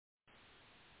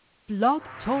Blog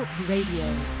Talk Radio.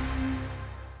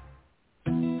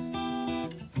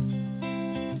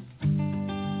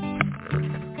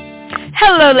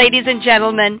 Hello, ladies and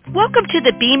gentlemen. Welcome to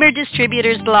the Beamer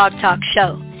Distributors Blog Talk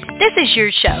Show. This is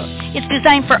your show. It's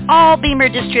designed for all Beamer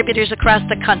distributors across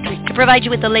the country to provide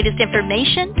you with the latest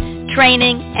information,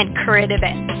 training, and current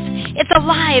events. It's a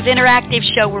live, interactive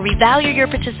show where we value your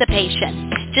participation.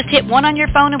 Just hit 1 on your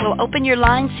phone and we'll open your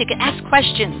lines so you can ask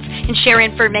questions and share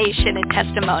information and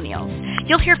testimonials.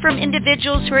 You'll hear from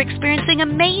individuals who are experiencing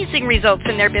amazing results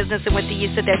in their business and with the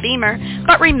use of their Beamer.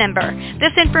 But remember,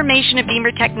 this information and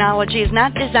Beamer technology is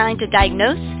not designed to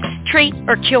diagnose, treat,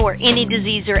 or cure any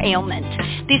disease or ailment.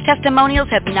 These testimonials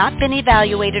have not been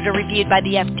evaluated or reviewed by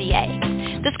the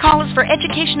FDA. This call is for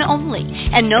education only,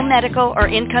 and no medical or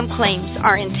income claims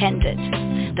are intended.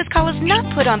 This call is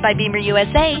not put on by Beamer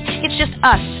USA. It's just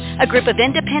us, a group of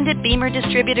independent Beamer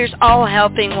distributors all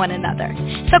helping one another.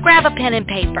 So grab a pen and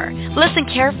paper, listen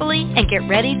carefully, and get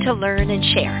ready to learn and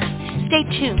share. Stay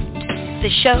tuned. The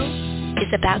show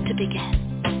is about to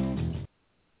begin.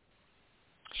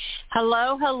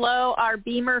 Hello, our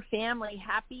Beamer family.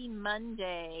 Happy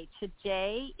Monday.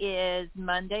 Today is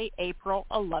Monday, April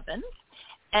 11th,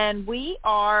 and we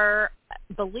are,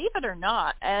 believe it or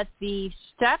not, at the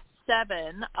step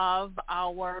 7 of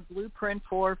our blueprint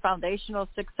for foundational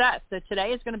success. So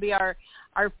today is going to be our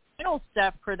final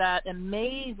step for that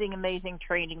amazing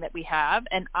training that we have.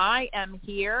 And I am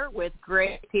here with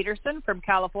Greg Peterson from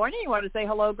California. You want to say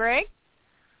hello, Greg?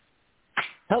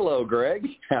 Hello, Greg.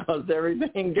 How's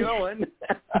everything going?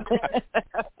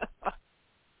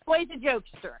 Always a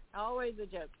jokester.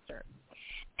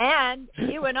 And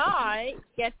you and I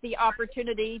get the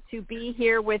opportunity to be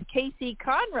here with Casey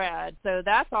Conrad, so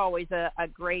that's always a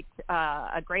great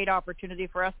opportunity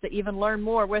for us to even learn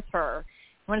more with her.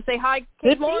 You want to say hi,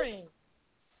 Casey? Good morning.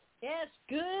 Yes,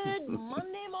 good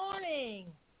Monday morning.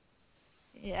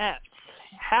 Yes,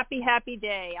 happy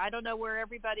day. I don't know where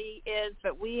everybody is,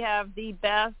 but we have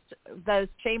those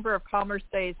Chamber of Commerce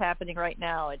days happening right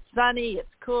now. It's sunny, it's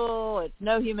cool, it's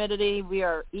no humidity. We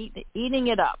are eating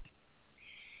it up.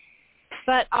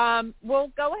 But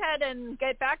we'll go ahead and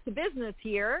get back to business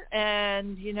here.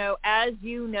 And, as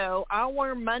you know,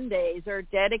 our Mondays are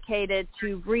dedicated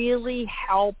to really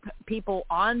help people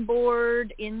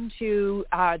onboard into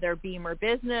their Beamer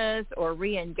business or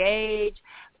re-engage.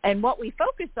 And what we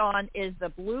focus on is the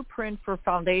blueprint for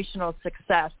foundational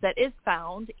success that is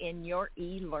found in your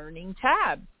e-learning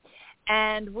tab.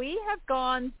 And we have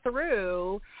gone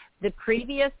through the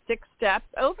previous 6 steps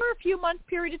over a few months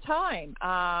period of time.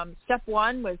 Step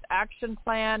 1 was action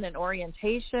plan and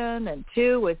orientation, and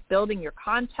 2 was building your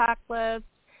contact list.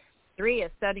 3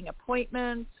 is setting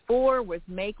appointments. 4 was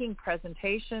making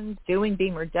presentations, doing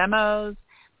Beamer demos.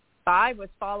 5 was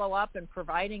follow up and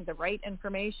providing the right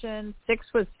information.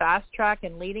 6 was fast track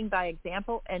and leading by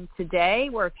example. And today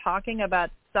we're talking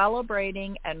about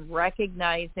celebrating and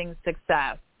recognizing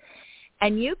success.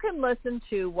 And you can listen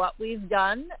to what we've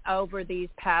done over these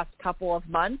past couple of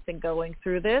months and going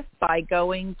through this by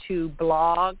going to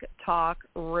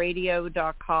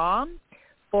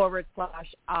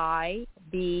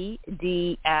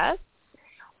blogtalkradio.com/IBDS.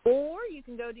 Or you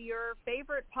can go to your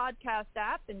favorite podcast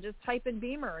app and just type in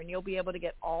Beamer, and you'll be able to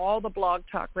get all the Blog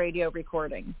Talk Radio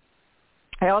recordings.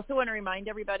 I also want to remind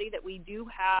everybody that we do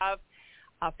have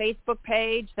a Facebook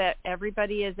page that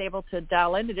everybody is able to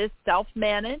dial in. It is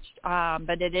self-managed,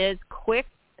 but it is Quick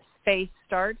Space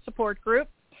Start Support Group.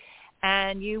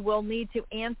 And you will need to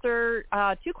answer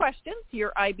 2 questions,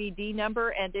 your IBD number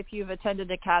and if you've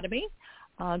attended Academy.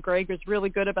 Greg is really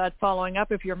good about following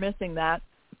up if you're missing that.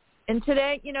 And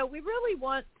today, we really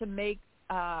want to make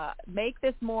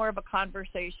this more of a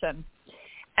conversation.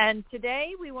 And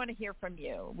today we want to hear from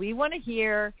you. We want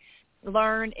to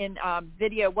learn in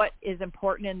video what is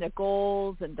important in the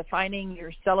goals and defining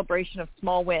your celebration of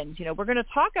small wins. We're going to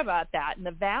talk about that and the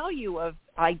value of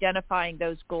identifying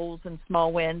those goals and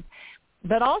small wins,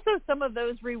 but also some of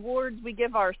those rewards we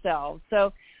give ourselves.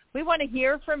 So we want to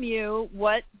hear from you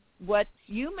what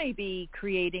you may be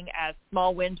creating as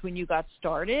small wins when you got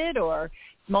started, or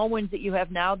small wins that you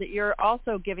have now that you're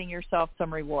also giving yourself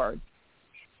some rewards.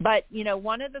 But,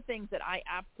 one of the things that I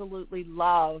absolutely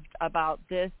loved about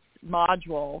this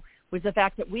module was the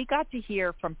fact that we got to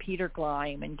hear from Peter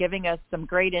Gleim and giving us some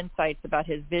great insights about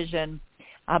his vision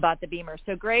about the Beamer.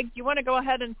 So, Greg, do you want to go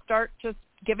ahead and start just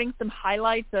giving some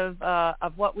highlights of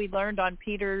what we learned on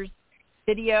Peter's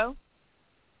video?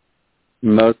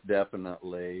 Most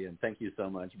definitely. And thank you so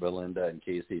much, Belinda and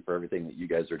Casey, for everything that you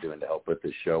guys are doing to help put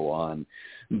this show on.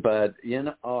 But in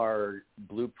our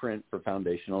Blueprint for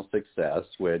Foundational Success,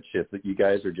 which if you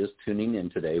guys are just tuning in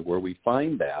today, where we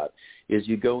find that is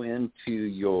you go into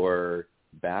your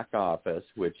back office,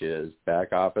 which is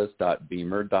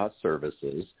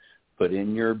backoffice.beamer.services, put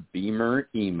in your Beamer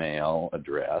email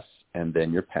address and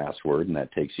then your password, and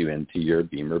that takes you into your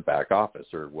Beamer back office,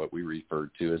 or what we refer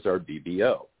to as our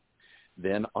BBO.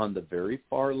 Then on the very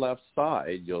far left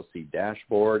side, you'll see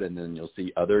dashboard, and then you'll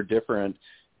see other different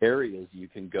areas you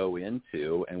can go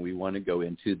into, and we want to go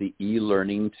into the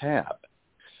e-learning tab.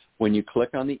 When you click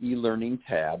on the e-learning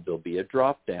tab, there'll be a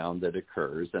drop-down that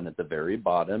occurs, and at the very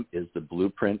bottom is the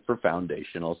Blueprint for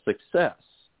Foundational Success.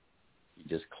 You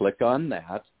just click on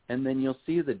that, and then you'll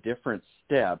see the different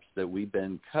steps that we've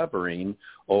been covering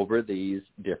over these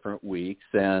different weeks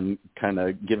and kind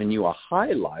of giving you a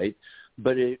highlight,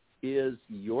 but it is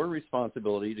your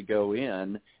responsibility to go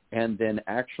in and then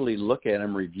actually look at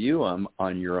them, review them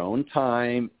on your own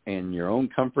time and your own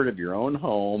comfort of your own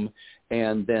home,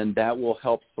 and then that will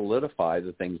help solidify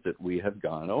the things that we have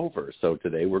gone over. So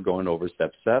today we're going over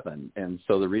step 7. And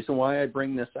so the reason why I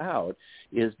bring this out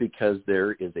is because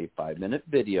there is a 5-minute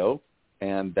video,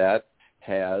 and that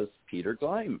has Peter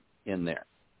Gleim in there.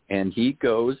 And he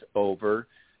goes over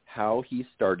how he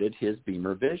started his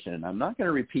Beamer vision. I'm not going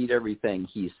to repeat everything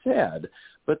he said,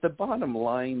 but the bottom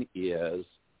line is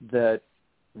that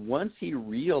once he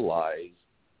realized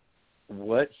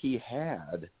what he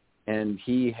had, and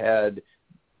he had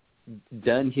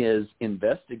done his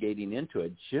investigating into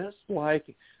it, just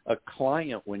like a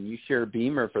client, when you share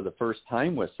Beamer for the first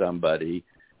time with somebody,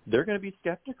 they're going to be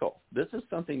skeptical. This is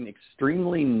something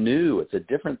extremely new. It's a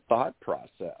different thought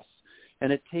process,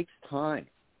 and it takes time.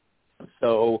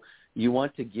 So you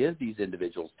want to give these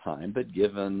individuals time, but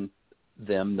give them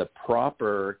the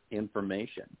proper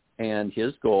information. And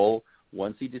his goal,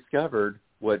 once he discovered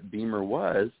what Beamer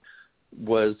was,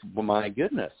 well, my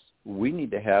goodness, we need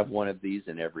to have one of these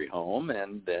in every home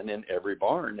and then in every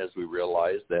barn, as we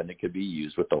realized that it could be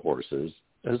used with the horses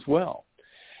as well.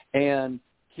 And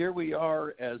here we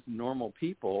are as normal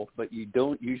people, but you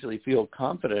don't usually feel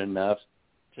confident enough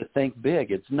to think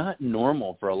big. It's not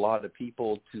normal for a lot of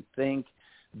people to think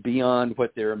beyond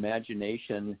what their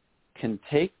imagination can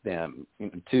take them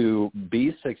to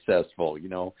be successful,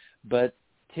 but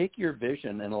take your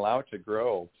vision and allow it to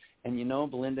grow. And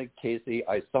Belinda, Casey,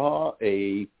 I saw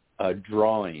a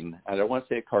drawing. I don't want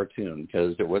to say a cartoon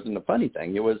because it wasn't a funny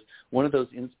thing. It was one of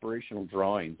those inspirational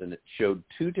drawings, and it showed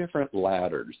 2 different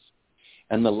ladders.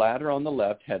 And the ladder on the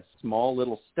left had small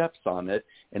little steps on it,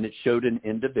 and it showed an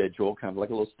individual, kind of like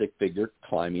a little stick figure,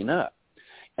 climbing up.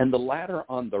 And the ladder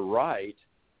on the right,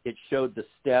 it showed the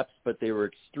steps, but they were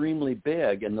extremely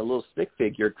big, and the little stick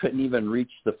figure couldn't even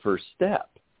reach the first step.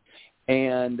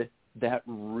 And that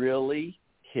really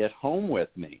hit home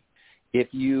with me.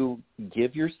 If you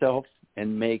give yourself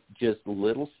and make just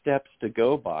little steps to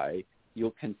go by,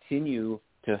 you'll continue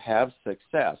to have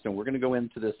success. And we're going to go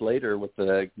into this later with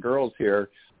the girls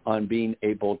here on being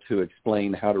able to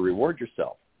explain how to reward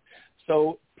yourself.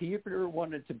 So Peter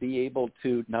wanted to be able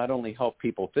to not only help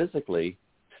people physically,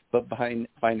 but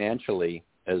financially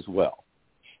as well.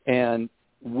 And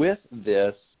with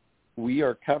this, we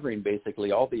are covering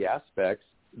basically all the aspects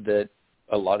that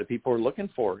a lot of people are looking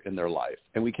for in their life,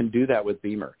 and we can do that with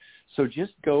Beamer. So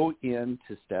just go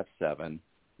into step 7,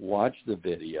 watch the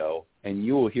video, and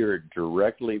you will hear it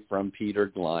directly from Peter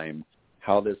Gleim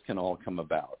how this can all come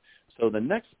about. So the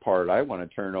next part I want to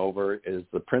turn over is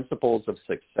the principles of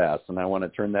success, and I want to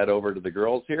turn that over to the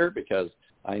girls here because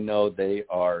I know they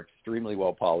are extremely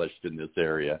well polished in this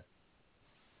area.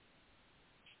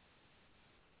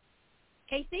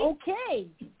 Casey? Okay.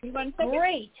 You want to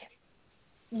Great.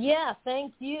 Yeah,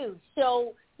 thank you.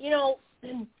 So,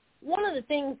 one of the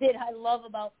things that I love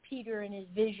about Peter and his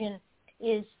vision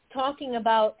is talking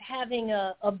about having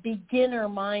a beginner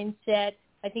mindset.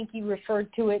 I think he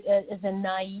referred to it as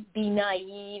be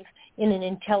naive in an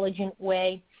intelligent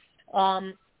way.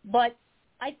 But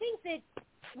I think that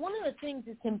one of the things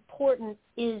that's important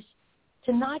is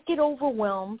to not get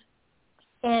overwhelmed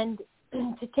and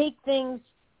to take things,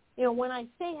 when I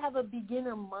say have a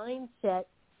beginner mindset,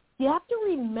 you have to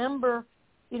remember,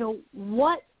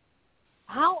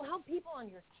 how people on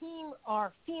your team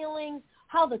are feeling,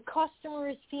 how the customer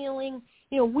is feeling.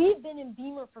 We've been in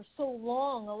Beamer for so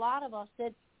long, a lot of us,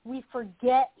 that we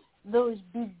forget those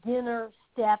beginner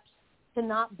steps to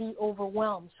not be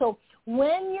overwhelmed. So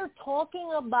when you're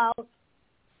talking about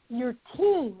your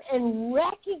team and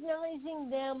recognizing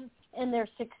them and their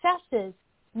successes,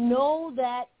 know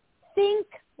that think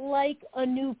like a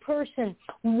new person.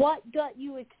 What got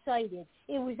you excited?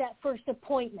 It was that first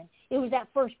appointment. It was that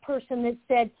first person that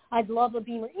said, I'd love a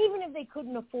Beamer, even if they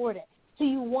couldn't afford it. So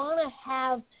you want to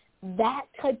have that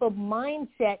type of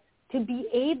mindset to be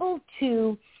able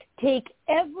to take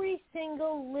every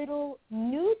single little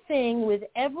new thing with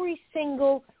every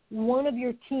single one of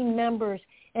your team members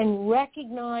and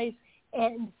recognize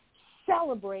and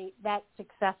celebrate that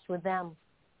success with them.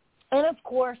 And, of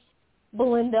course,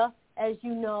 Belinda, as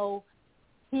you know,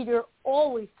 Peter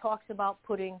always talks about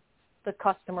putting the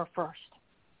customer first.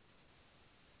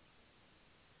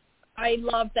 I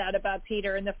love that about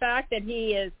Peter, and the fact that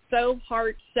he is so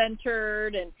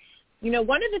heart-centered. And, you know,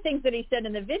 one of the things that he said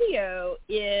in the video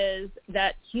is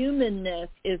that humanness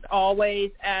is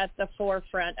always at the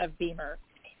forefront of Beamer.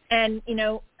 And, you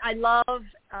know, I love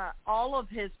all of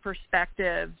his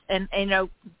perspectives. And, you know,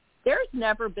 there's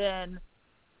never been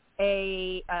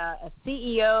a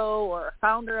CEO or a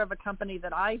founder of a company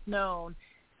that I've known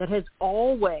that has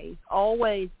always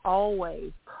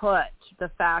put the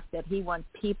fact that he wants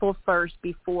people first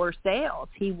before sales.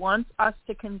 He wants us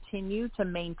to continue to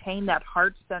maintain that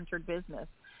heart-centered business.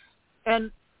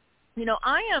 And, you know,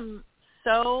 I am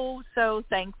so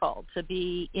thankful to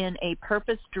be in a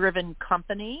purpose-driven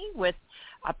company with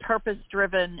a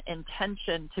purpose-driven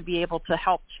intention to be able to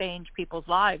help change people's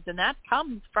lives. And that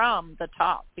comes from the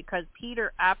top, because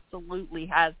Peter absolutely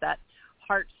has that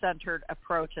heart-centered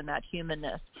approach and that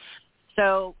humanness.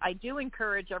 So I do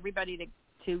encourage everybody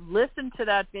to listen to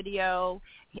that video.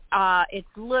 It's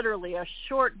literally a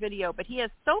short video, but he has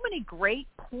so many great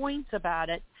points about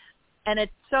it. And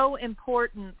it's so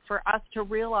important for us to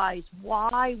realize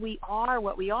why we are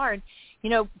what we are. And, you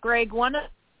know, Greg, one of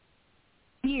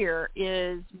here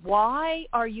is, why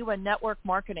are you in network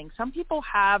marketing? Some people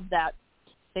have that.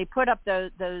 They put up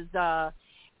that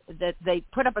they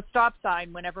put up a stop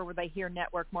sign whenever they hear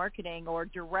network marketing or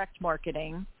direct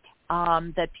marketing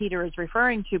that Peter is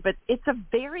referring to. But it's a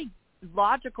very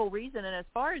logical reason, and as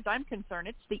far as I'm concerned,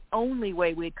 it's the only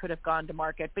way we could have gone to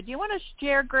market. But do you want to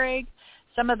share, Greg,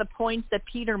 some of the points that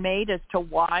Peter made as to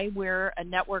why we're a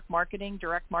network marketing,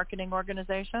 direct marketing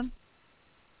organization?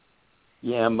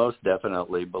 Yeah, most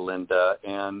definitely, Belinda.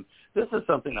 And this is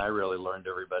something I really learned,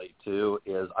 everybody, too,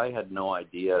 is I had no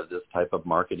idea of this type of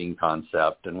marketing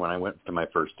concept. And when I went to my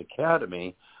first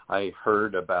academy, I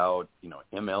heard about, you know,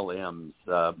 MLMs,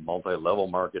 multi-level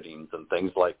marketings and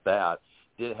things like that.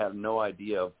 Did have no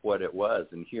idea of what it was.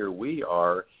 And here we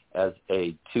are as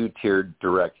a two-tiered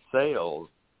direct sales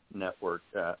network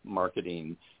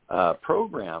marketing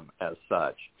program as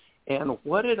such. And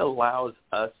what it allows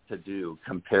us to do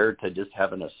compared to just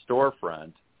having a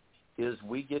storefront is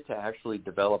we get to actually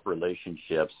develop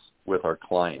relationships with our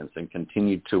clients and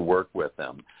continue to work with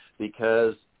them,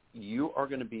 because you are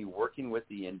going to be working with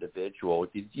the individual.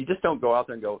 You just don't go out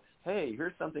there and go, hey,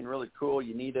 here's something really cool.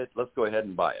 You need it. Let's go ahead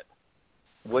and buy it.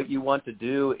 What you want to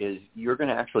do is you're going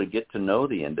to actually get to know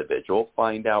the individual,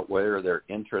 find out where their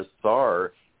interests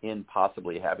are in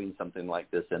possibly having something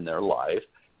like this in their life,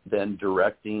 then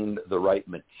directing the right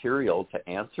material to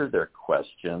answer their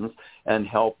questions and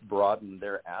help broaden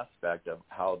their aspect of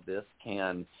how this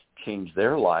can change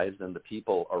their lives and the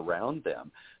people around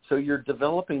them. So you're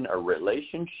developing a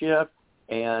relationship,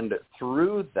 and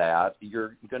through that,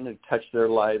 you're going to touch their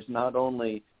lives not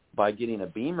only by getting a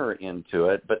Beamer into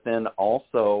it, but then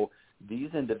also these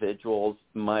individuals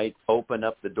might open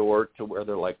up the door to where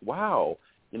they're like, wow,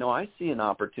 you know, I see an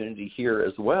opportunity here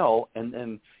as well. And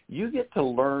then you get to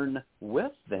learn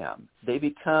with them. They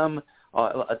become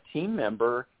a team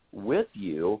member with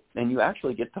you, and you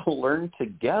actually get to learn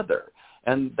together.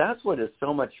 And that's what is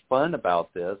so much fun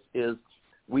about this, is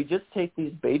we just take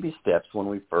these baby steps when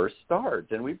we first start.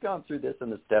 And we've gone through this in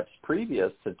the steps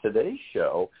previous to today's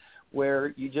show,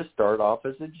 where you just start off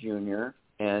as a junior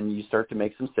and you start to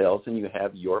make some sales, and you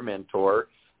have your mentor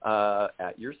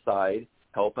at your side,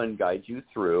 help and guide you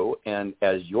through. And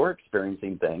as you're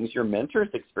experiencing things, your mentor is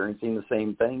experiencing the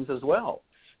same things as well.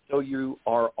 So you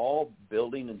are all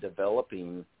building and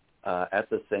developing at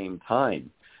the same time.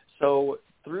 So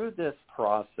through this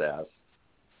process,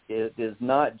 it is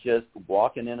not just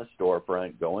walking in a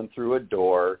storefront, going through a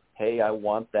door, hey, I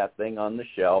want that thing on the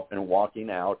shelf, and walking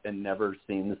out and never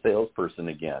seeing the salesperson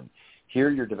again. Here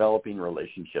you're developing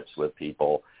relationships with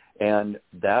people. And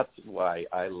that's why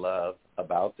I love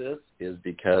about this, is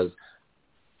because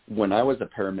when I was a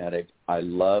paramedic, I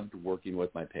loved working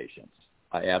with my patients.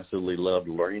 I absolutely loved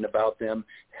learning about them,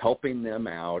 helping them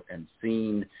out, and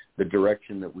seeing the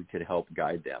direction that we could help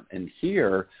guide them. And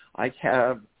here I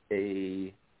have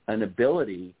an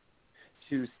ability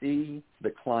to see the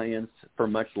clients for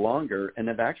much longer and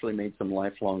have actually made some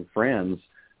lifelong friends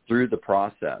through the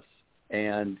process.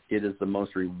 And it is the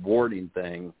most rewarding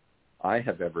thing I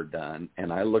have ever done.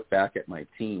 And I look back at my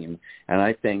team and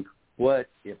I think, what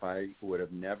if I would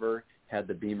have never had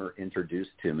the Beamer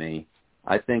introduced to me?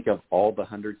 I think of all the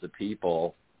hundreds of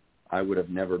people I would have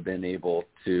never been able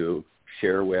to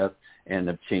share with and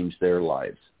have changed their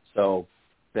lives. So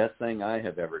best thing I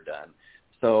have ever done.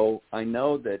 So I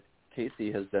know that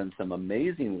Casey has done some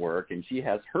amazing work, and she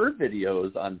has her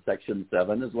videos on Section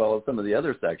 7 as well as some of the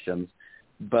other sections,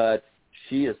 but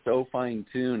she is so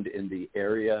fine-tuned in the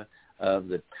area of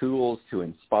the tools to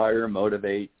inspire,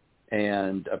 motivate,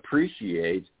 and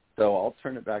appreciate. So I'll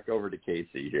turn it back over to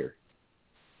Casey here.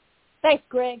 Thanks,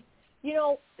 Greg. You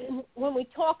know, when we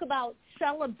talk about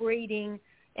celebrating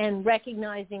and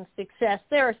recognizing success,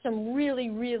 there are some really,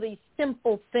 really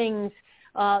simple things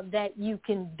that you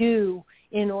can do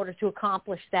in order to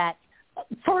accomplish that.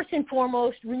 First and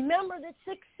foremost, remember that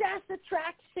success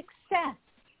attracts success.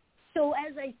 So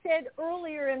as I said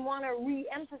earlier and want to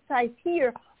re-emphasize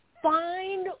here,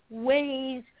 find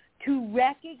ways to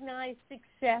recognize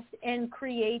success and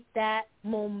create that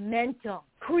momentum.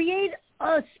 Create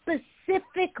a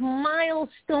specific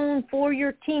milestone for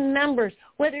your team members,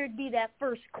 whether it be that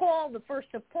first call, the first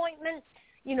appointment,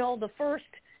 the first,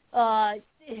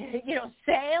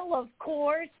 sale, of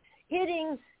course,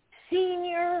 hitting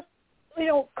senior,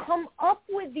 come up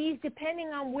with these depending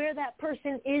on where that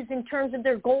person is in terms of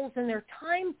their goals and their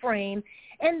time frame,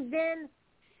 and then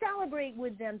celebrate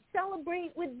with them.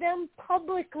 Celebrate with them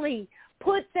publicly.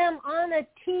 Put them on a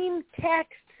team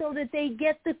text so that they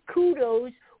get the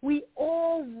kudos. We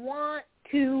all want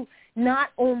to not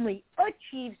only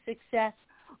achieve success,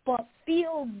 but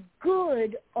feel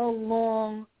good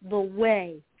along the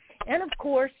way. And, of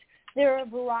course, there are a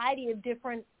variety of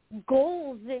different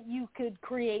goals that you could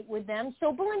create with them.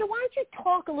 So, Belinda, why don't you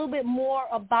talk a little bit more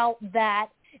about that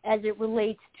as it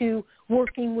relates to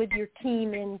working with your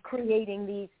team and creating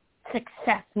these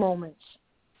success moments?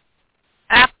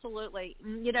 Absolutely.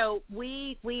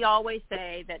 We always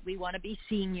say that we want to be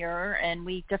senior, and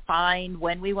we define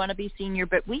when we want to be senior,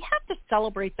 but we have to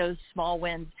celebrate those small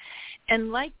wins.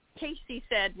 And like Casey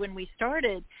said when we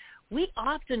started, we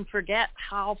often forget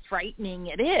how frightening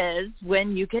it is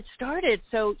when you get started.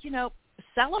 So,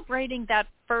 celebrating that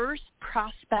first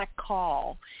prospect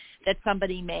call that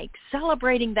somebody makes,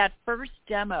 celebrating that first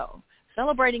demo,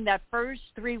 celebrating that first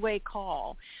three-way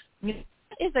call,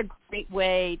 is a great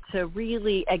way to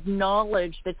really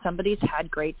acknowledge that somebody's had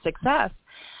great success.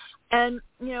 And,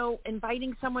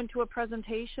 inviting someone to a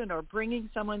presentation or bringing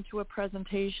someone to a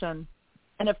presentation.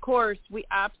 And, of course, we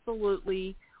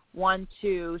absolutely want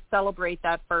to celebrate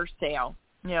that first sale.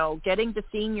 Getting to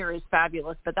senior is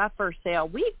fabulous, but that first sale,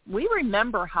 we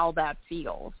remember how that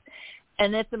feels.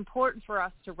 And it's important for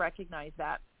us to recognize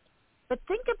that. But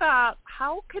think about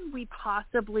how can we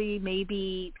possibly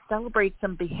maybe celebrate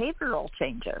some behavioral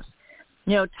changes.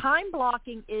 Time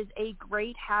blocking is a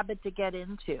great habit to get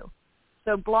into.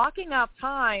 So blocking out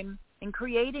time and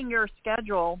creating your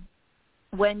schedule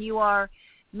when you are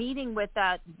meeting with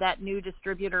that new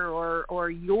distributor or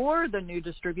you're the new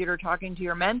distributor talking to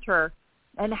your mentor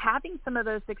and having some of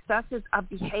those successes of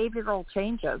behavioral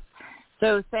changes.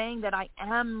 So saying that I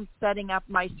am setting up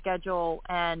my schedule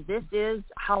and this is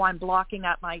how I'm blocking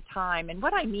out my time. And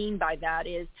what I mean by that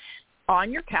is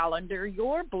on your calendar,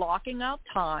 you're blocking out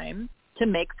time to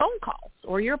make phone calls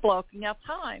or you're blocking out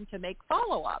time to make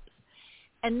follow-ups.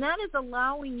 And that is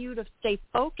allowing you to stay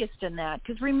focused in that.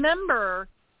 Because remember,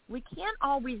 we can't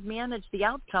always manage the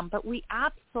outcome, but we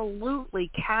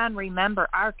absolutely can remember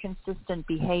our consistent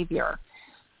behavior.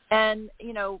 And,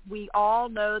 we all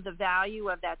know the value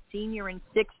of that senior in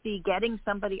 60, getting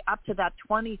somebody up to that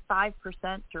 25%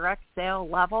 direct sale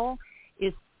level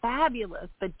is fabulous,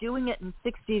 but doing it in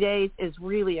 60 days is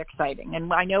really exciting.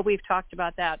 And I know we've talked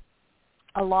about that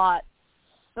a lot.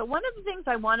 But one of the things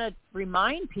I want to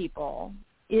remind people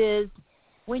is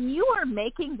when you are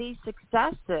making these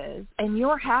successes and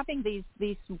you're having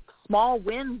these small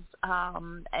wins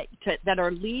that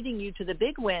are leading you to the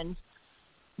big wins,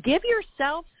 give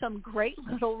yourself some great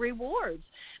little rewards.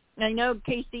 I know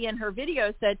Casey in her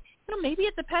video said, maybe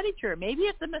it's a pedicure, maybe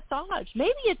it's a massage,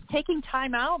 maybe it's taking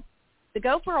time out to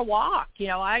go for a walk.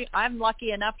 I'm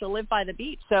lucky enough to live by the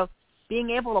beach, so being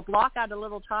able to block out a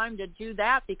little time to do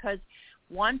that, because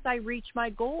once I reach my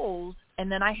goals,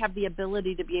 and then I have the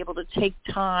ability to be able to take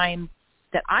time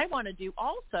that I want to do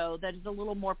also that is a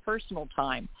little more personal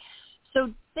time. So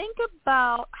think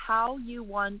about how you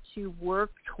want to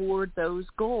work toward those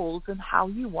goals and how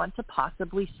you want to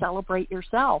possibly celebrate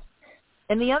yourself.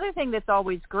 And the other thing that's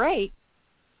always great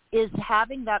is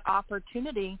having that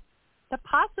opportunity to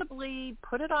possibly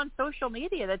put it on social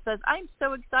media that says, I'm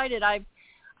so excited. I've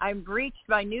reached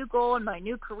my new goal in my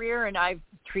new career, and I've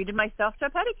treated myself to a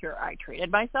pedicure. I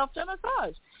treated myself to a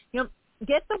massage.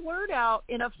 Get the word out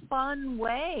in a fun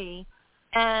way,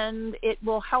 and it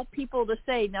will help people to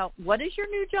say, now, what is your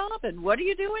new job and what are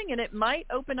you doing? And it might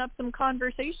open up some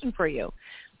conversation for you.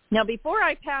 Now, before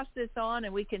I pass this on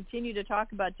and we continue to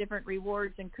talk about different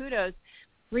rewards and kudos,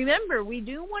 remember, we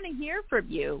do want to hear from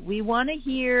you. We want to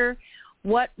hear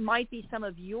what might be some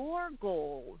of your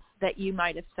goals that you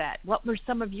might have set. What were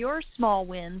some of your small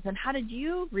wins, and how did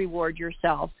you reward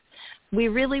yourself? We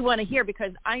really want to hear,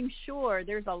 because I'm sure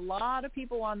there's a lot of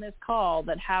people on this call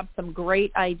that have some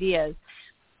great ideas.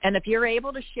 And if you're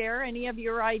able to share any of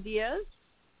your ideas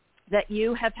that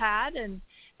you have had and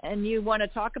you want to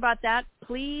talk about that,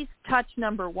 please touch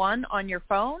number 1 on your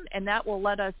phone, and that will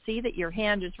let us see that your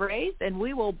hand is raised, and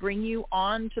we will bring you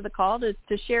on to the call to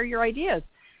share your ideas.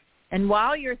 And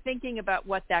while you're thinking about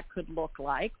what that could look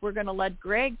like, we're going to let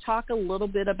Greg talk a little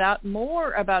bit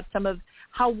more about some of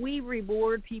how we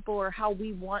reward people or how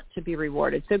we want to be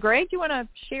rewarded. So, Greg, do you want to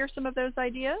share some of those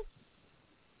ideas?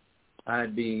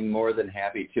 I'd be more than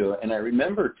happy to. And I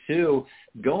remember, too,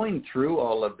 going through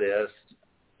all of this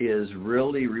is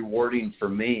really rewarding for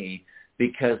me,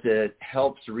 because it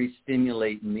helps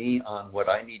re-stimulate me on what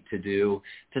I need to do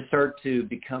to start to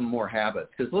become more habits.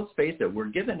 Because let's face it, we're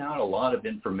giving out a lot of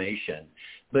information.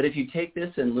 But if you take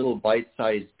this in little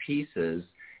bite-sized pieces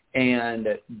and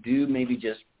do maybe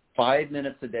just 5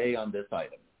 minutes a day on this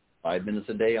item, 5 minutes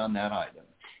a day on that item,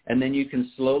 and then you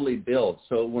can slowly build.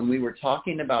 So when we were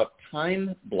talking about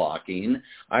time blocking,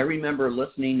 I remember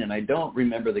listening, and I don't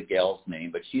remember the gal's name,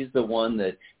 but she's the one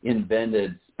that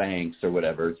invented Spanx or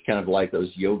whatever. It's kind of like those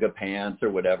yoga pants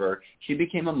or whatever. She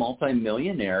became a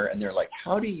multimillionaire, and they're like,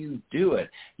 how do you do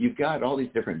it? You've got all these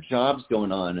different jobs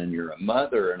going on, and you're a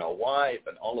mother and a wife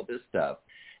and all of this stuff.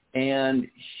 And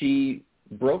she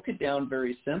broke it down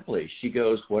very simply. She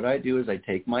goes, what I do is I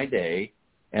take my day,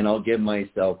 and I'll give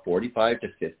myself 45 to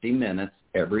 50 minutes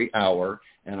every hour,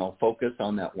 and I'll focus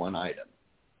on that one item.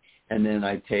 And then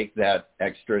I take that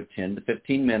extra 10 to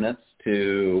 15 minutes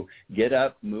to get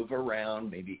up, move around,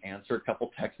 maybe answer a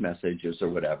couple text messages or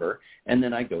whatever, and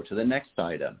then I go to the next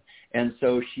item. And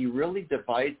so she really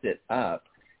divides it up,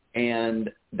 and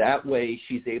that way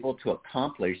she's able to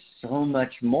accomplish so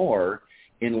much more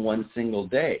in one single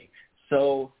day.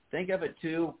 So think of it,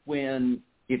 too,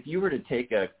 if you were to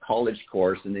take a college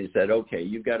course and they said, okay,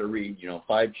 you've got to read,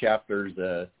 5 chapters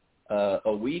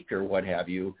a week or what have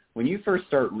you, when you first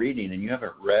start reading and you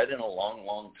haven't read in a long,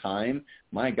 long time,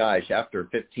 my gosh, after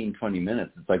 15, 20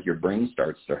 minutes, it's like your brain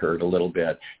starts to hurt a little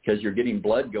bit, because you're getting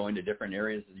blood going to different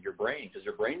areas of your brain, because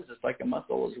your brain is just like a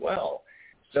muscle as well.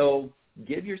 So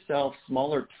give yourself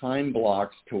smaller time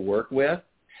blocks to work with,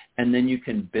 and then you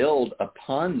can build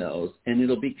upon those, and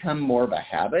it'll become more of a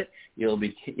habit. It'll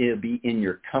be in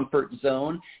your comfort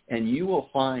zone, and you will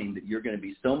find that you're going to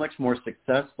be so much more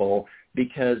successful,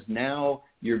 because now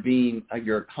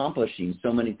you're accomplishing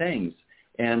so many things.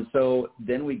 And so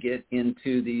then we get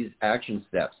into these action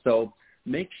steps. So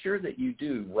make sure that you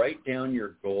do write down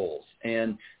your goals,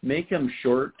 and make them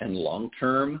short and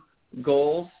long-term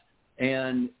goals,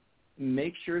 and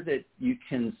make sure that you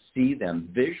can see them,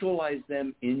 visualize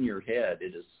them in your head.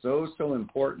 It is so, so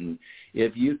important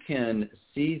if you can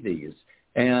see these.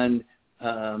 And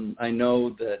I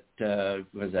know that,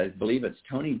 I believe it's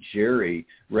Tony Jerry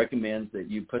recommends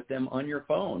that you put them on your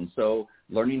phone. So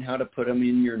learning how to put them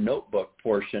in your notebook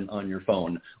portion on your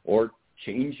phone, or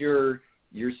change your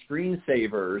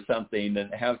screensaver or something,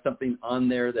 and have something on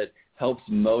there that helps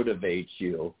motivate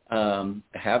you.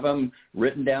 Have them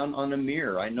written down on a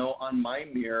mirror. I know on my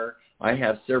mirror I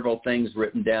have several things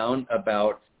written down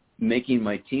about making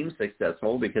my team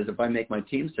successful, because if I make my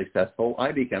team successful,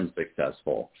 I become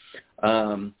successful.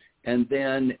 And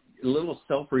then little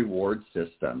self-reward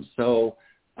systems. So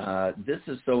this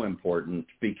is so important,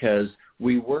 because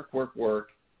we work,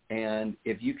 and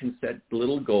if you can set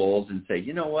little goals and say,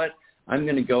 you know what, I'm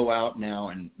going to go out now,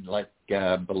 and like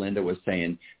Belinda was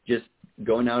saying, just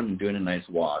going out and doing a nice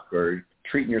walk, or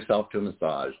treating yourself to a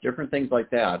massage, different things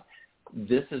like that.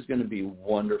 This is going to be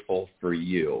wonderful for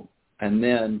you. And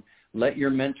then let your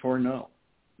mentor know.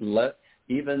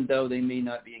 Even though they may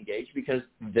not be engaged, because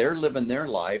they're living their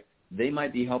life, they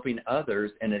might be helping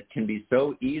others, and it can be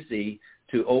so easy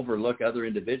to overlook other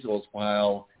individuals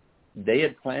while they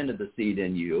had planted the seed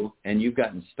in you and you've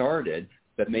gotten started,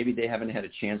 but maybe they haven't had a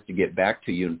chance to get back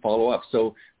to you and follow up.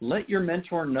 So let your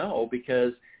mentor know,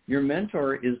 because your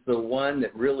mentor is the one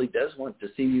that really does want to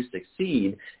see you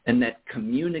succeed, and that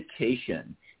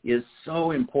communication is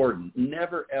so important.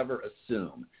 Never, ever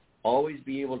assume. Always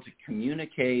be able to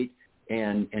communicate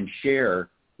and share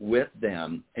with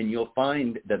them, and you'll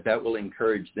find that will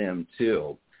encourage them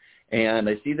too. And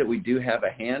I see that we do have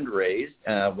a hand raised.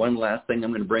 One last thing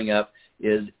I'm going to bring up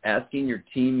is asking your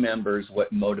team members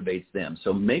what motivates them.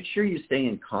 So make sure you stay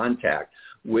in contact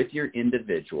with your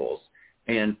individuals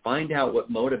and find out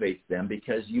what motivates them,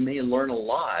 because you may learn a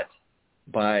lot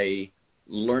by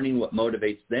learning what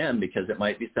motivates them, because it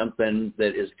might be something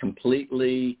that is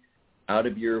completely out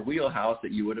of your wheelhouse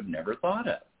that you would have never thought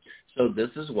of. So this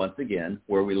is, once again,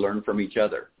 where we learn from each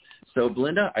other. So,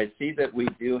 Belinda, I see that we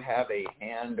do have a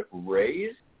hand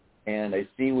raised, and I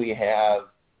see we have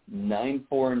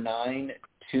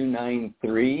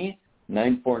 949-293.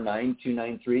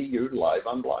 949-293, you're live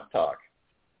on Blog Talk.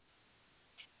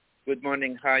 Good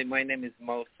morning. Hi, my name is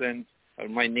Mason, or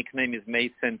my nickname is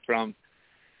Mason from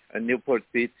Newport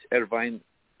Beach, Irvine,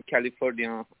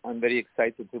 California. I'm very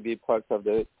excited to be part of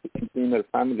the Beamer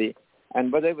family.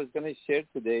 And what I was going to share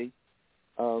today,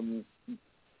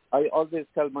 I always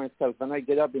tell myself when I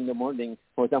get up in the morning,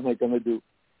 what am I going to do?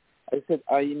 I said,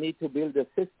 I need to build a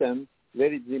system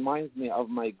where it reminds me of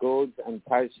my goals and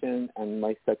passion and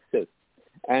my success.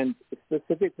 And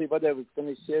specifically what I was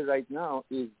going to share right now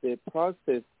is the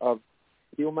process of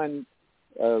human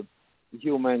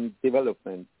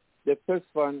development. The first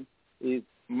one is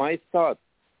my thoughts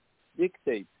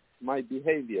dictate my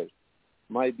behavior.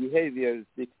 My behaviors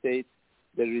dictate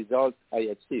the results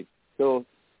I achieve. So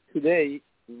today,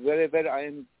 wherever I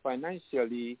am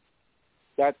financially,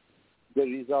 that's the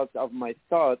result of my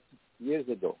thoughts years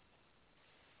ago.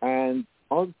 And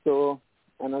also,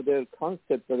 another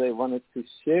concept that I wanted to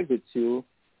share with you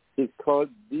is called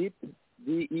deep,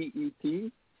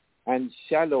 D-E-E-P, and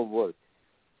shallow work.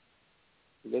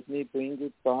 Let me bring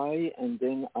it by, and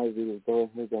then I will go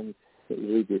ahead and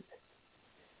read it.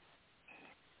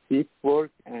 Deep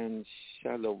work and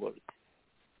shallow work.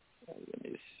 Let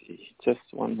me see. Just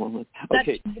one moment.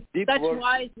 Okay. Deep such work.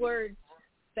 Wise words.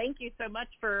 Thank you so much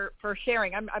for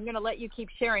sharing. I'm going to let you keep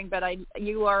sharing, but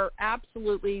you are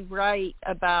absolutely right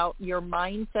about your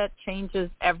mindset changes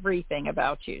everything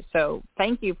about you. So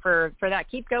thank you for that.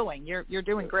 Keep going. You're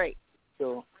doing great.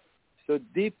 So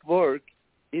deep work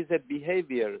is a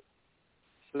behavior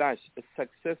 / a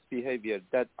success behavior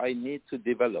that I need to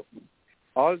develop.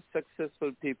 All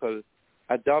successful people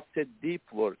adopted deep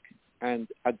work and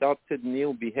adopted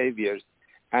new behaviors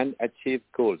and achieved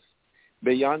goals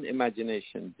beyond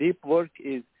imagination. Deep work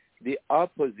is the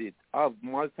opposite of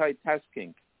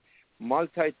multitasking.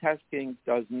 Multitasking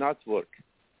does not work.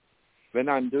 When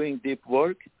I'm doing deep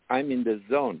work, I'm in the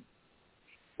zone.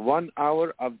 1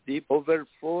 hour of deep, over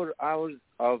 4 hours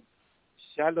of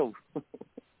shallow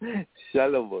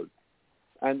work.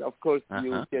 And of course,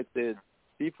 you get the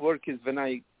deep work is when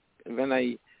I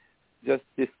just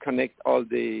disconnect all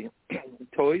the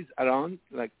toys around,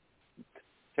 like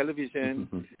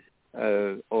television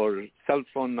or cell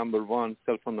phone number 1,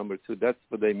 cell phone number 2. That's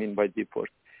what I mean by deep work.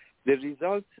 The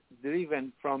results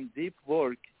driven from deep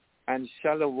work and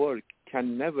shallow work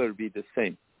can never be the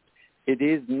same. It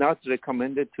is not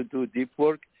recommended to do deep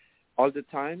work all the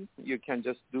time. You can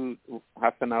just do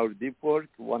half an hour deep work,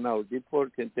 1 hour deep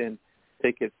work, and then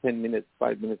take a 10 minutes,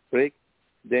 5 minutes break,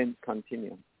 then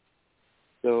continue.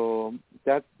 So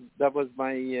that was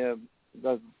my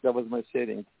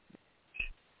sharing.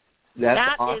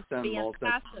 That's awesome, is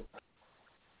fantastic.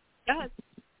 Go ahead.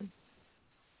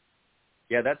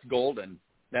 Yeah, that's golden.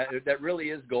 That really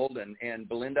is golden. And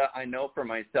Belinda, I know for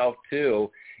myself too,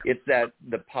 it's that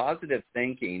the positive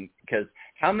thinking, because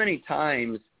how many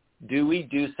times do we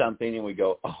do something and we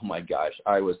go, oh my gosh,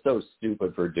 I was so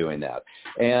stupid for doing that.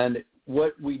 And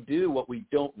what we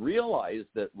don't realize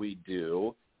that we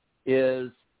do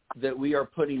is that we are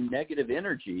putting negative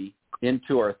energy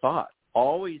into our thoughts.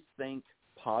 Always think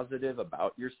positive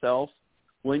about yourself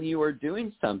when you are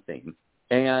doing something.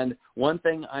 And one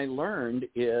thing I learned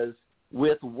is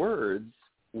with words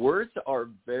are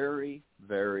very,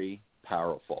 very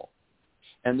powerful.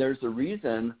 And there's a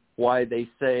reason why they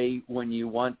say when you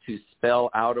want to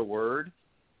spell out a word,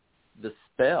 the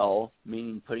spell,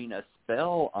 meaning putting a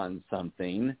spell on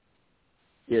something,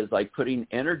 is like putting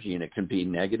energy in. It can be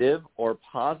negative or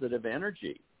positive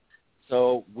energy.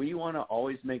 So we want to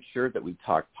always make sure that we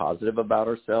talk positive about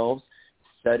ourselves,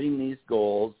 setting these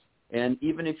goals. And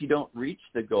even if you don't reach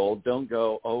the goal, don't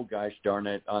go, oh, gosh, darn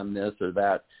it, on this or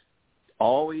that.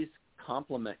 Always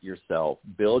compliment yourself,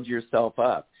 build yourself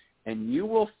up, and you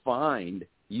will find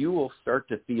you will start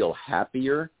to feel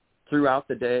happier throughout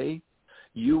the day.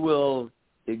 You will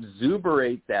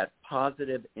exuberate that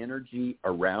positive energy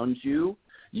around you.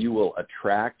 You will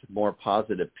attract more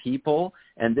positive people,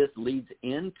 and this leads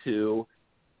into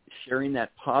sharing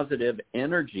that positive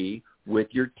energy with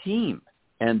your team,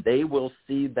 and they will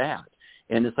see that.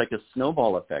 And it's like a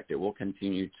snowball effect. It will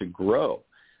continue to grow.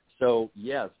 So,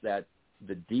 yes, that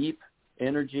the deep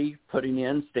energy putting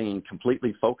in, staying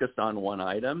completely focused on one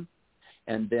item,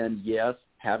 and then, yes,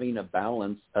 having a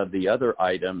balance of the other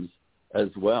items as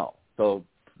well. So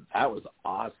that was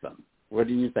awesome. What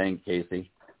do you think, Casey?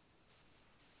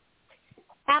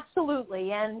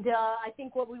 Absolutely. And I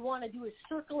think what we want to do is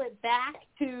circle it back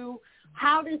to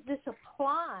how does this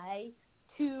apply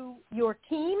to your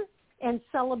team and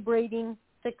celebrating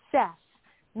success,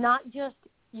 not just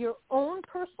your own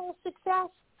personal success,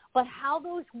 but how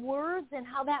those words and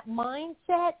how that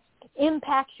mindset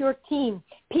impacts your team.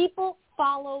 People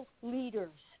follow leaders.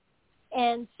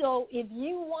 And so if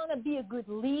you want to be a good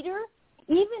leader,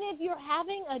 even if you're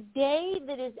having a day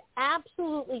that is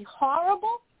absolutely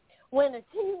horrible, when a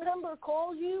team member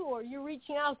calls you or you're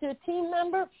reaching out to a team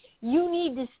member, you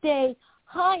need to stay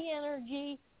high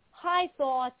energy, high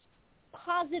thoughts,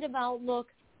 positive outlook,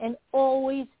 and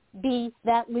always be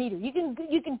that leader. You can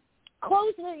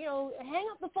close the, hang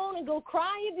up the phone and go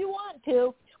cry if you want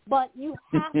to, but you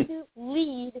have to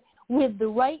lead with the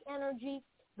right energy,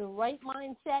 the right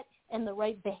mindset, and the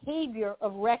right behavior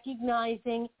of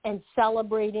recognizing and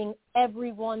celebrating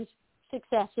everyone's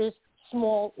successes,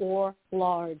 small or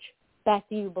large. Back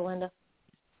to you, Belinda.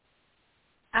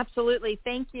 Absolutely.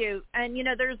 Thank you. And,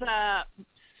 there's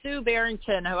Sue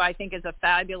Barrington, who I think is a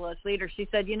fabulous leader. She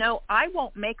said, I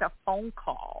won't make a phone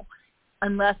call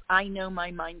unless I know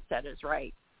my mindset is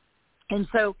right. And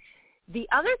so the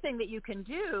other thing that you can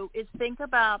do is think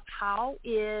about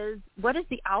what is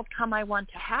the outcome I want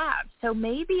to have. So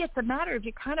maybe it's a matter of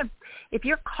if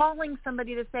you're calling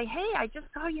somebody to say, hey, I just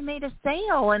saw you made a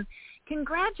sale and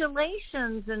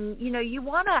congratulations. And, you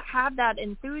want to have that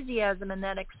enthusiasm and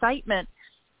that excitement.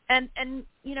 And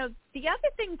the other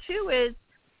thing too is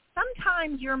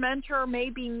sometimes your mentor may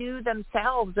be new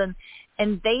themselves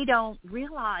and they don't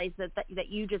realize that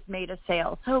you just made a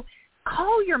sale. So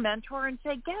call your mentor and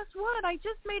say, guess what? I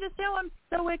just made a sale. I'm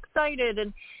so excited,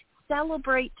 and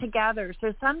celebrate together.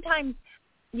 So sometimes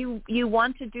you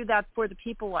want to do that for the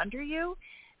people under you.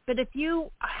 But if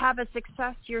you have a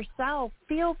success yourself,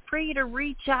 feel free to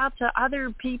reach out to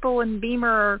other people in Beamer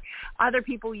or other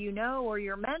people or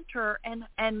your mentor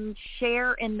and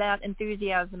share in that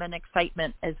enthusiasm and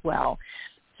excitement as well.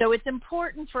 So it's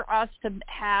important for us to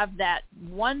have that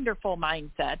wonderful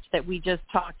mindset that we just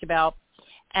talked about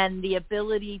and the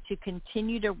ability to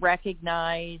continue to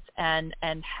recognize and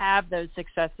have those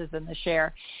successes in the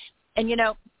share. And,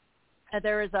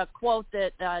 there is a quote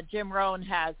that Jim Rohn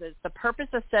has is, the purpose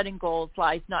of setting goals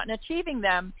lies not in achieving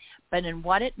them, but in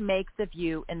what it makes of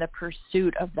you in the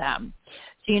pursuit of them.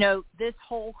 So, this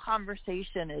whole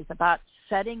conversation is about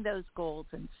setting those goals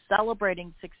and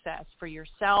celebrating success for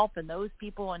yourself and those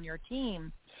people on your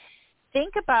team.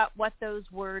 Think about what those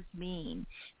words mean,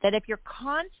 that if you're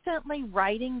constantly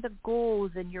writing the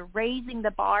goals and you're raising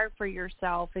the bar for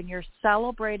yourself and you're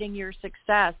celebrating your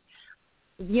success,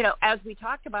 as we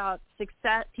talked about,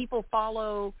 success, people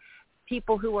follow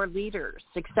people who are leaders.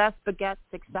 Success begets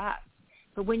success.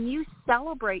 But when you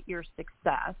celebrate your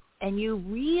success and you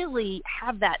really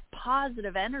have that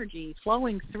positive energy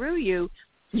flowing through you,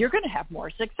 you're going to have more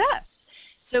success.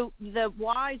 So the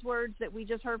wise words that we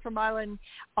just heard from Mylan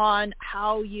on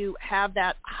how you have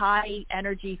that high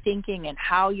energy thinking and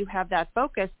how you have that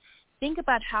focus, think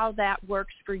about how that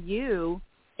works for you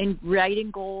in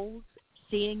writing goals,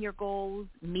 seeing your goals,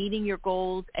 meeting your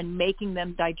goals, and making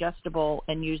them digestible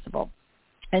and usable.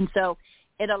 And so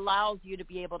it allows you to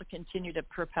be able to continue to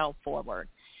propel forward.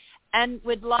 And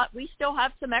we still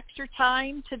have some extra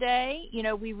time today.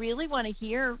 We really want to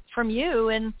hear from you.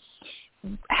 And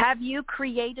have you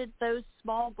created those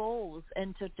small goals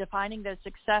into defining those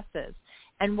successes?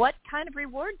 And what kind of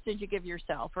rewards did you give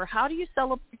yourself? Or how do you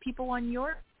celebrate people on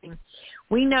your team?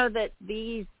 We know that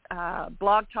these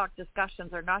blog talk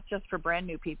discussions are not just for brand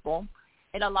new people.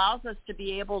 It allows us to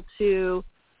be able to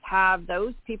have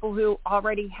those people who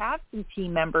already have some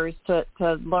team members to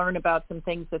learn about some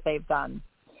things that they've done.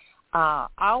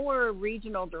 Our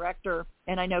regional director,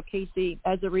 and I know Casey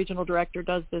as a regional director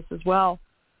does this as well,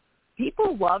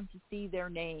 people love to see their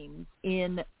names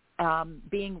in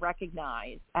being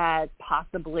recognized as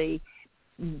possibly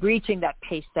reaching that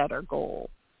pace setter goal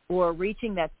or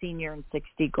reaching that senior in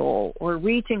 60 goal or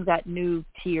reaching that new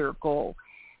tier goal.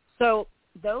 So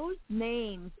those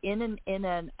names in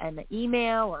an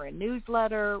email or a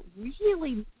newsletter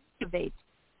really motivate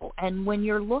people. And when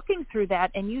you're looking through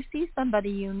that and you see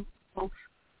somebody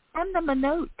send them a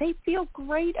note. They feel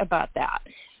great about that.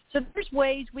 So there's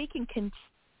ways we can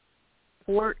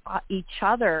support each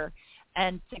other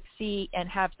and succeed and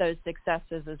have those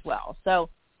successes as well. So,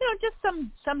 just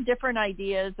some different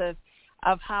ideas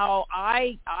of how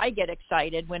I get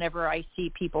excited whenever I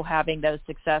see people having those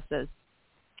successes.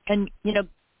 And,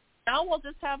 now we'll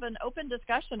just have an open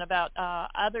discussion about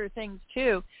other things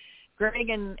too. Greg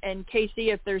and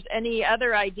Casey, if there's any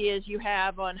other ideas you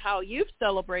have on how you've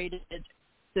celebrated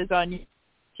on your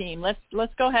team,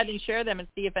 let's go ahead and share them and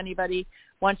see if anybody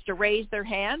wants to raise their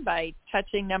hand by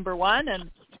touching number 1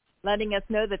 and letting us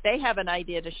know that they have an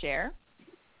idea to share.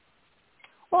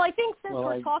 Well, I think since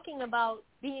we're talking about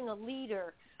being a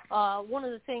leader, one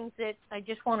of the things that I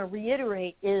just want to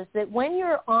reiterate is that when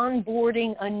you're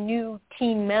onboarding a new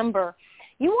team member,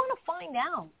 you want to find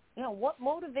out, what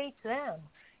motivates them.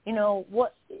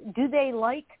 What do they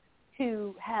like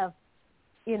to have,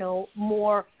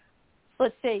 more,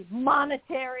 let's say,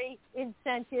 monetary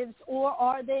incentives, or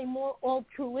are they more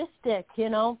altruistic?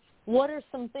 What are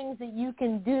some things that you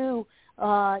can do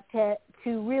to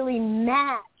really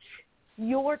match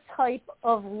your type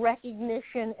of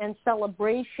recognition and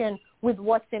celebration with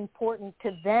what's important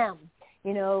to them?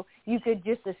 You could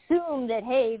just assume that,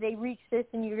 hey, they reached this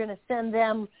and you're going to send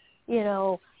them,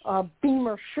 a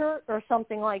Beamer shirt or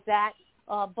something like that.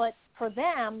 But for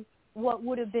them, what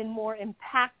would have been more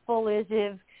impactful is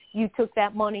if you took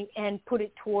that money and put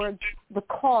it towards the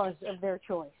cause of their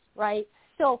choice, right?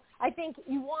 So I think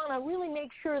you want to really make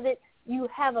sure that you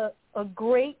have a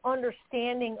great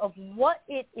understanding of what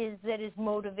it is that is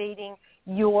motivating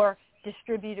your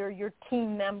distributor, your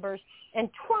team members, and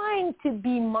trying to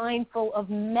be mindful of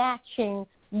matching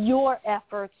your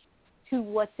efforts to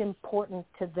what's important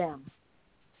to them.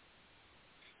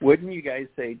 Wouldn't you guys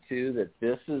say, too, that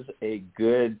this is a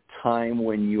good time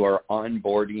when you are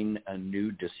onboarding a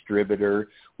new distributor,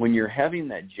 when you're having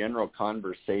that general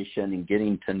conversation and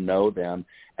getting to know them,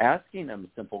 asking them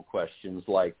simple questions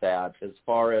like that as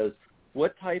far as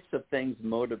what types of things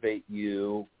motivate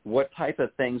you, what type of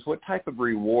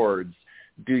rewards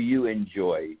do you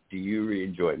enjoy? Do you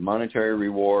enjoy monetary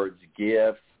rewards,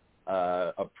 gifts,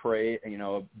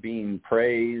 being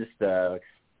praised,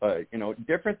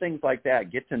 different things like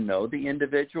that. Get to know the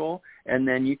individual, and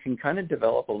then you can kind of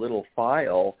develop a little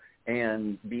file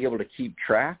and be able to keep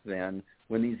track then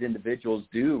when these individuals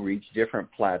do reach different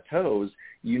plateaus.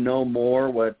 You know more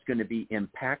what's going to be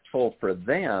impactful for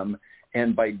them,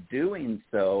 and by doing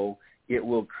so, it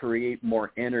will create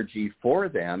more energy for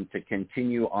them to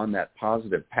continue on that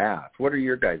positive path. What are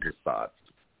your guys' thoughts?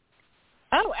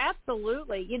 Oh,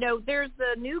 absolutely. There's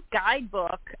a new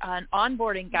guidebook, an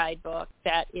onboarding guidebook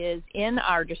that is in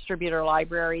our distributor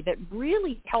library that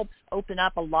really helps open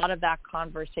up a lot of that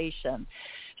conversation.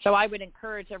 So I would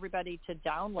encourage everybody to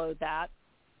download that.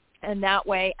 And that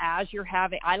way, as you're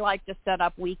I like to set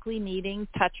up weekly meetings,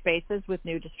 touch bases with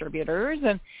new distributors.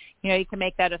 And, you can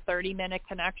make that a 30-minute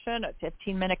connection, a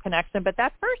 15-minute connection. But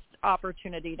that first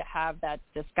opportunity to have that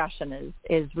discussion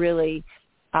is really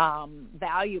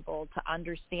valuable to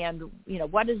understand,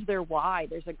 what is their why.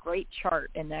 There's a great chart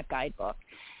in that guidebook,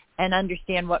 and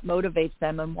understand what motivates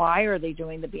them and why are they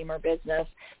doing the Beamer business.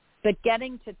 But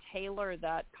getting to tailor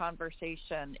that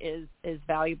conversation is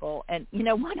valuable. And,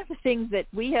 one of the things that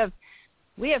we have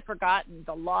forgotten,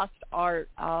 the lost art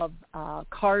of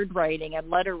card writing and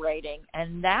letter writing,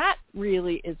 and that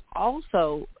really is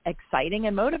also exciting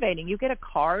and motivating. You get a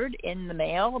card in the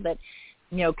mail that,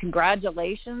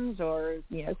 congratulations, or,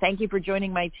 thank you for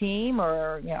joining my team,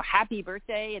 or, happy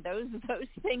birthday, those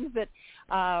things that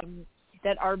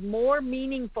are more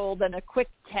meaningful than a quick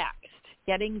text.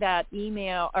 Getting that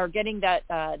email or getting that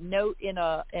note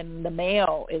in the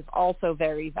mail is also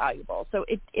very valuable. So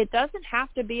it doesn't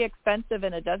have to be expensive,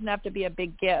 and it doesn't have to be a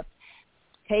big gift.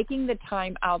 Taking the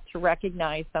time out to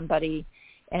recognize somebody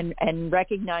and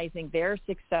recognizing their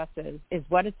successes is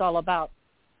what it's all about.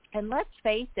 And let's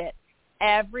face it,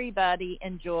 everybody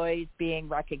enjoys being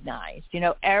recognized.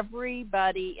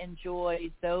 Everybody enjoys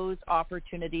those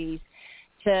opportunities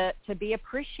to be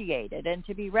appreciated and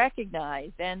to be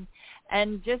recognized and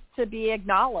just to be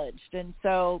acknowledged. And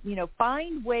so,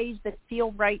 find ways that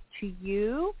feel right to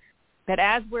you, but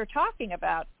as we're talking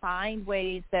about, find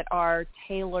ways that are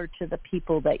tailored to the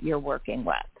people that you're working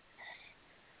with.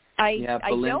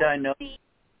 Belinda, I know.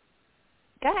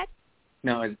 Go ahead.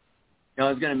 No, I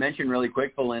was going to mention really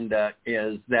quick, Belinda,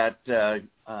 is that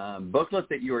booklet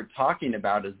that you were talking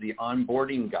about is the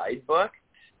onboarding guidebook.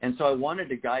 And so I wanted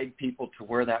to guide people to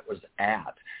where that was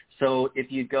at. So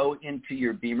if you go into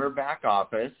your Beamer back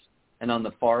office, and on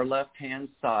the far left-hand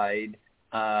side,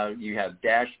 you have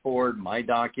dashboard, my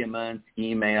documents,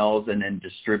 emails, and then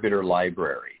distributor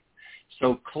library.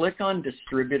 So click on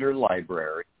distributor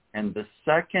library, and the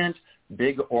second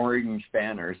big orange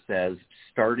banner says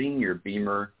starting your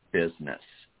Beamer business.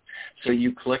 So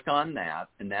you click on that,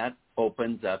 and that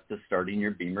opens up the starting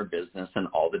your Beamer business and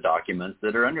all the documents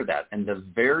that are under that. And the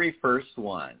very first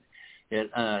one,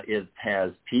 it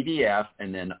has PDF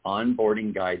and then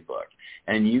onboarding guidebook.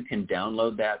 And you can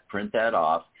download that, print that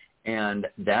off. And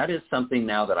that is something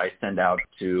now that I send out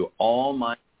to all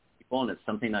my people, and it's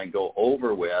something I go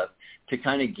over with to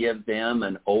kind of give them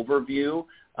an overview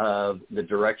of the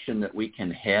direction that we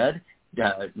can head,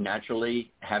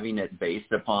 naturally having it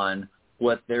based upon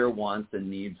what their wants and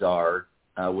needs are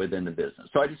within the business.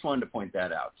 So I just wanted to point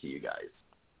that out to you guys.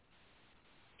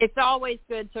 It's always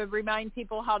good to remind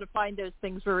people how to find those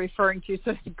things we're referring to.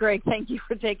 So, Greg, thank you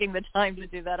for taking the time to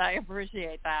do that. I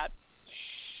appreciate that.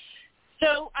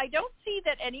 So I don't see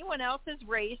that anyone else has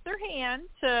raised their hand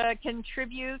to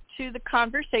contribute to the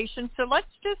conversation. So let's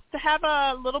just have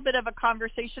a little bit of a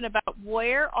conversation about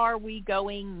where are we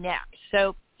going next.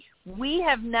 So we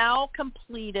have now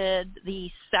completed the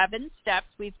 7 steps.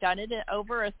 We've done it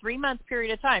over a 3-month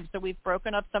period of time. So we've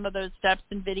broken up some of those steps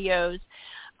in videos.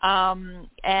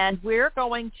 And we're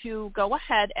going to go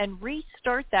ahead and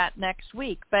restart that next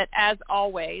week. But as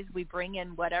always, we bring in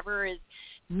whatever is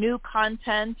new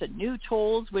content and new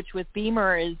tools, which with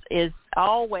Beamer is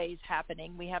always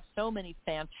happening. We have so many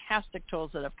fantastic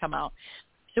tools that have come out.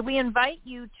 So we invite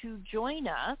you to join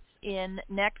us in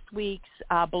next week's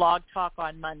Blog Talk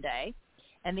on Monday,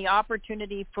 and the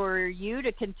opportunity for you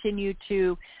to continue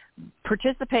to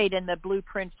participate in the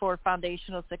Blueprint for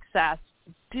Foundational Success.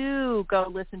 Do go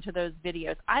listen to those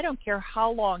videos. I don't care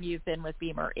how long you've been with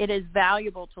Beamer. It is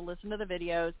valuable to listen to the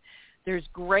videos. There's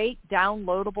great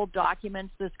downloadable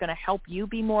documents that's going to help you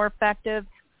be more effective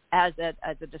as a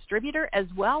distributor as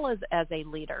well as a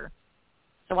leader.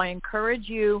 So I encourage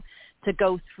you to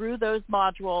go through those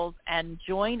modules and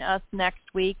join us next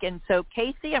week. And so,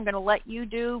 Casey, I'm going to let you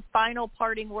do final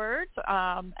parting words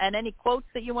and any quotes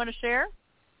that you want to share.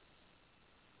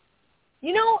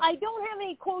 You know, I don't have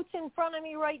any quotes in front of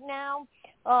me right now,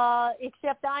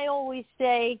 except I always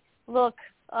say, look,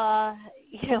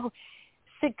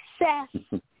 success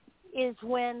is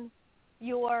when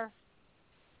your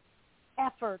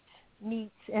effort meets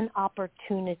an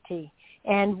opportunity.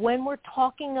 And when we're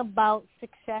talking about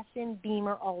success in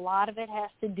Beamer, a lot of it has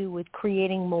to do with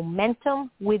creating momentum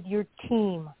with your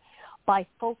team. By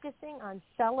focusing on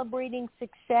celebrating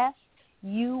success,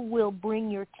 you will bring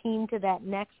your team to that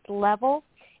next level,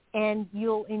 and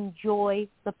you'll enjoy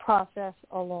the process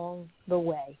along the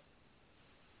way.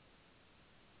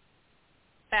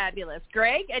 Fabulous.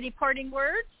 Greg, any parting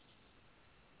words?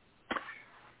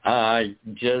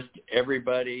 Just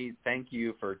everybody, thank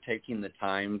you for taking the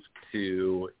time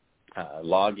to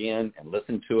log in and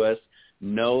listen to us.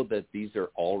 Know that these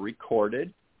are all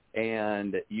recorded,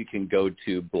 and you can go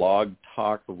to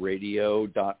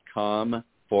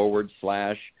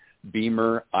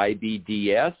blogtalkradio.com/Beamer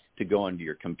IBDS to go onto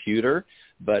your computer.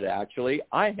 But actually,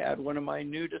 I had one of my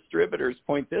new distributors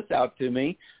point this out to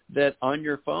me, that on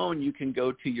your phone, you can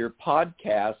go to your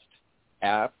podcast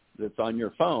app that's on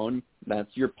your phone. That's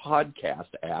your podcast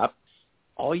app.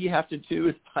 All you have to do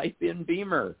is type in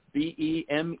Beamer,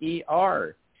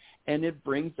 Bemer, and it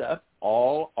brings up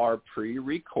all our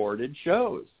pre-recorded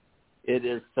shows. It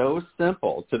is so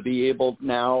simple to be able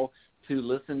now to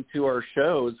listen to our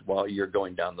shows while you're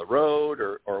going down the road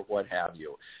or what have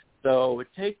you. So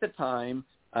take the time,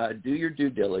 do your due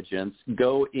diligence,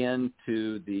 go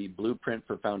into the Blueprint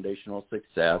for Foundational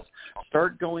Success,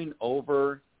 start going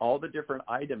over all the different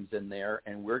items in there,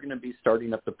 and we're going to be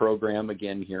starting up the program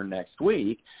again here next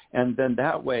week, and then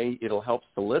that way it'll help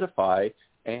solidify.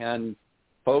 And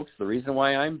folks, the reason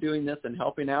why I'm doing this and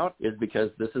helping out is because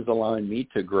this is allowing me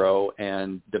to grow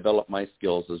and develop my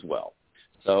skills as well.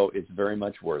 So it's very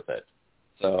much worth it.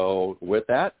 So with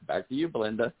that, back to you,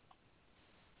 Belinda.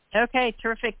 Okay,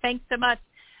 terrific. Thanks so much.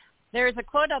 There's a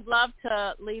quote I'd love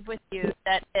to leave with you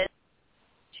that is,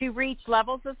 to reach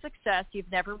levels of success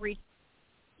you've never reached,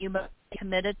 you must be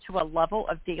committed to a level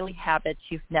of daily habits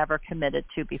you've never committed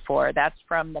to before. That's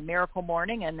from The Miracle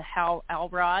Morning and Hal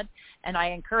Elrod. And I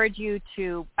encourage you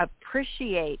to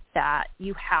appreciate that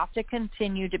you have to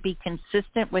continue to be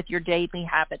consistent with your daily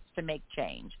habits to make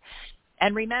change.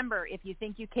 And remember, if you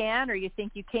think you can or you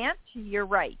think you can't, you're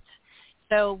right.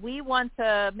 So we want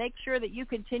to make sure that you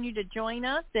continue to join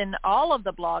us in all of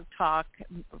the Blog Talk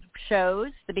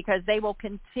shows, because they will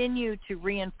continue to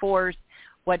reinforce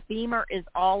what Beamer is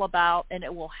all about, and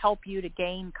it will help you to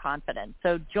gain confidence.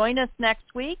 So join us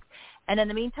next week, And in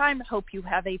the meantime, hope you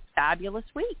have a fabulous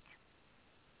week.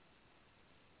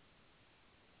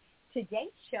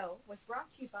 Today's show was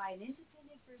brought to you by an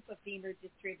independent group of Beamer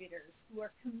distributors who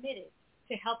are committed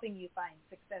to helping you find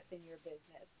success in your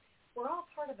business. We're all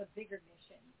part of a bigger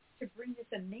mission to bring this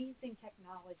amazing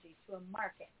technology to a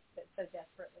market that so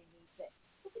desperately needs it.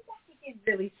 We'll be back again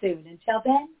really soon. Until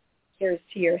then, here's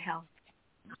to your health.